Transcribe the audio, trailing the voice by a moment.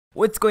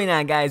What's going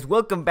on, guys?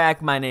 Welcome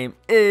back. My name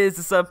is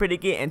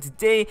TheSubPrettyKid, and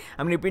today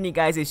I'm going to bring you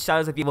guys a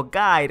Shadows of Evil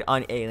guide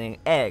on alien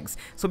eggs.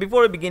 So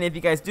before we begin, if you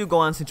guys do go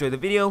on to enjoy the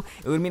video,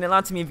 it would mean a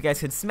lot to me if you guys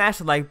could smash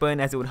the like button,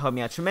 as it would help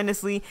me out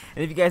tremendously.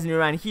 And if you guys are new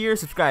around here,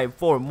 subscribe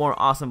for more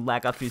awesome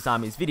Black Ops 3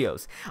 Zombies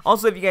videos.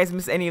 Also, if you guys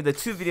missed any of the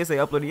 2 videos I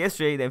uploaded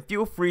yesterday, then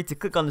feel free to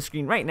click on the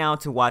screen right now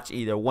to watch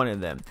either one of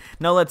them.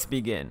 Now let's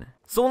begin.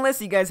 So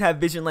unless you guys have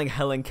vision like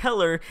Helen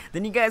Keller,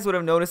 then you guys would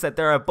have noticed that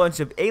there are a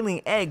bunch of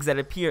alien eggs that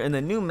appear in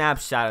the new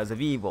map Shadows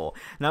of Evil.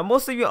 Now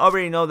most of you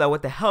already know that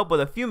with the help of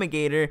the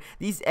fumigator,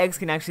 these eggs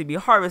can actually be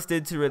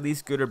harvested to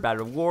release good or bad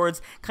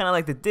rewards, kinda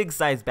like the dig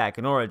sites back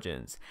in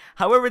Origins.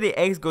 However, the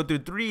eggs go through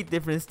 3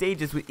 different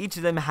stages, with each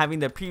of them having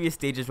the previous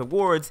stage's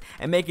rewards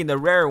and making the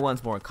rarer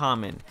ones more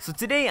common. So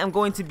today I'm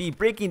going to be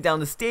breaking down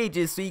the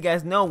stages so you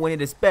guys know when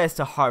it is best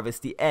to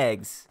harvest the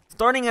eggs.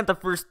 Starting at the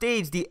first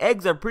stage, the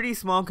eggs are pretty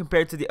small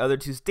compared to the other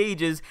 2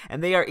 stages,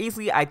 and they are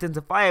easily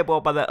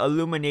identifiable by the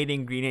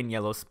illuminating green and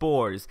yellow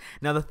spores.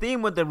 Now the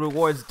theme with the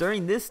rewards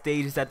during this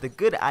stage is that the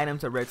good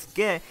items are rare to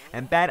get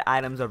and bad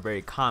items are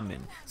very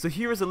common. So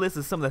here is a list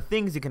of some of the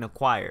things you can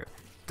acquire: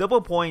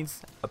 double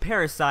points, a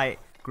parasite,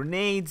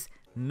 grenades,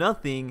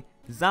 nothing,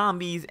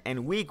 zombies,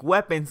 and weak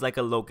weapons like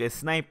a locust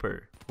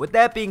sniper. With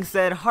that being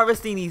said,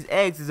 harvesting these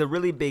eggs is a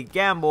really big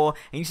gamble,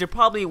 and you should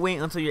probably wait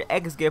until your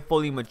eggs get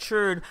fully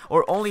matured,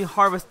 or only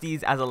harvest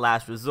these as a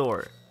last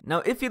resort.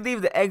 Now if you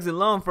leave the eggs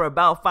alone for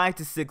about 5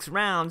 to 6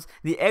 rounds,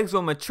 the eggs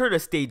will mature to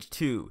stage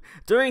 2.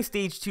 During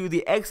stage 2,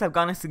 the eggs have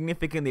gotten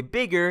significantly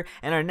bigger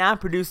and are now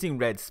producing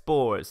red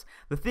spores.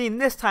 The theme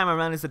this time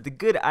around is that the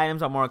good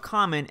items are more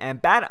common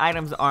and bad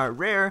items aren't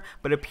rare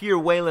but appear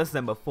way less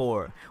than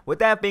before. With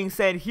that being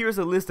said, here's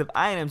a list of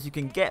items you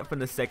can get from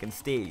the second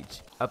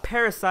stage: a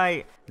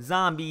parasite,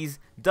 zombies,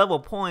 double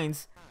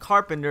points,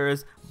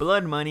 carpenters,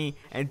 blood money,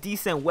 and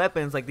decent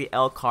weapons like the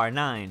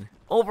LCAR-9.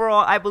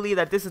 Overall, I believe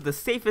that this is the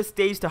safest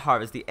stage to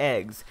harvest the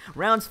eggs.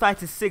 Rounds 5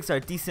 to 6 are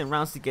decent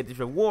rounds to get these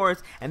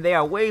rewards, and they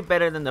are way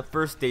better than the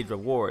first stage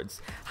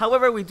rewards.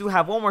 However, we do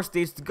have one more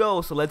stage to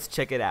go, so let's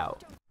check it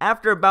out.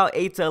 After about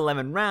 8 to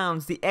 11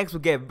 rounds, the eggs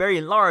will get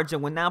very large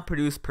and will now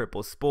produce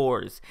purple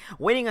spores.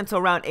 Waiting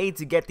until round 8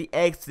 to get the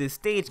eggs to this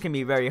stage can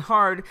be very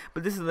hard,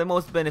 but this is the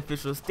most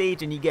beneficial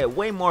stage and you get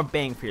way more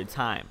bang for your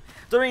time.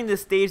 During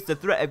this stage, the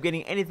threat of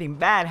getting anything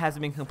bad has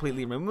been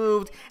completely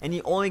removed and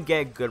you only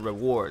get good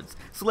rewards.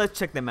 So let's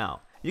check them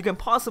out. You can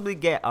possibly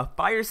get a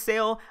fire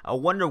sale, a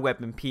wonder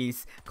weapon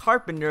piece,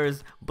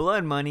 carpenters,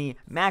 blood money,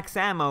 max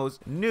ammos,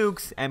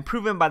 nukes, and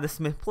proven by the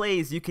Smith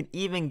plays, you can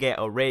even get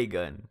a ray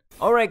gun.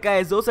 Alright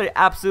guys, those are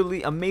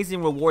absolutely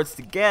amazing rewards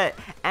to get,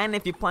 and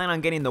if you plan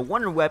on getting the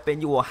wonder weapon,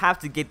 you will have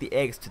to get the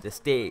eggs to the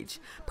stage.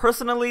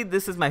 Personally,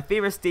 this is my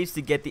favorite stage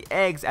to get the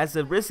eggs, as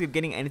the risk of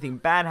getting anything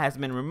bad has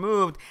been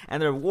removed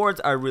and the rewards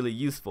are really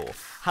useful.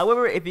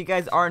 However, if you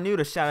guys are new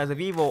to Shadows of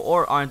Evil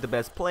or aren't the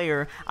best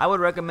player, I would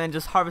recommend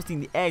just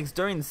harvesting the eggs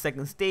during the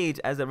second stage,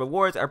 as the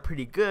rewards are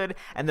pretty good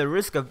and the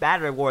risk of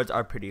bad rewards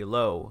are pretty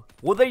low.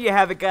 Well, there you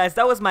have it guys,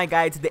 that was my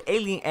guide to the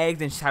alien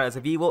eggs in Shadows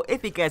of Evil.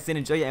 If you guys did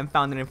enjoy it and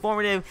found it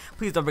informative,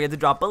 please don't forget to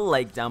drop a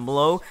like down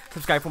below,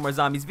 subscribe for more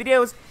zombies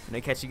videos, and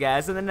I'll catch you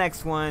guys in the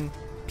next one.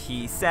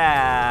 Peace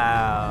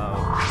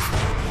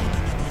out.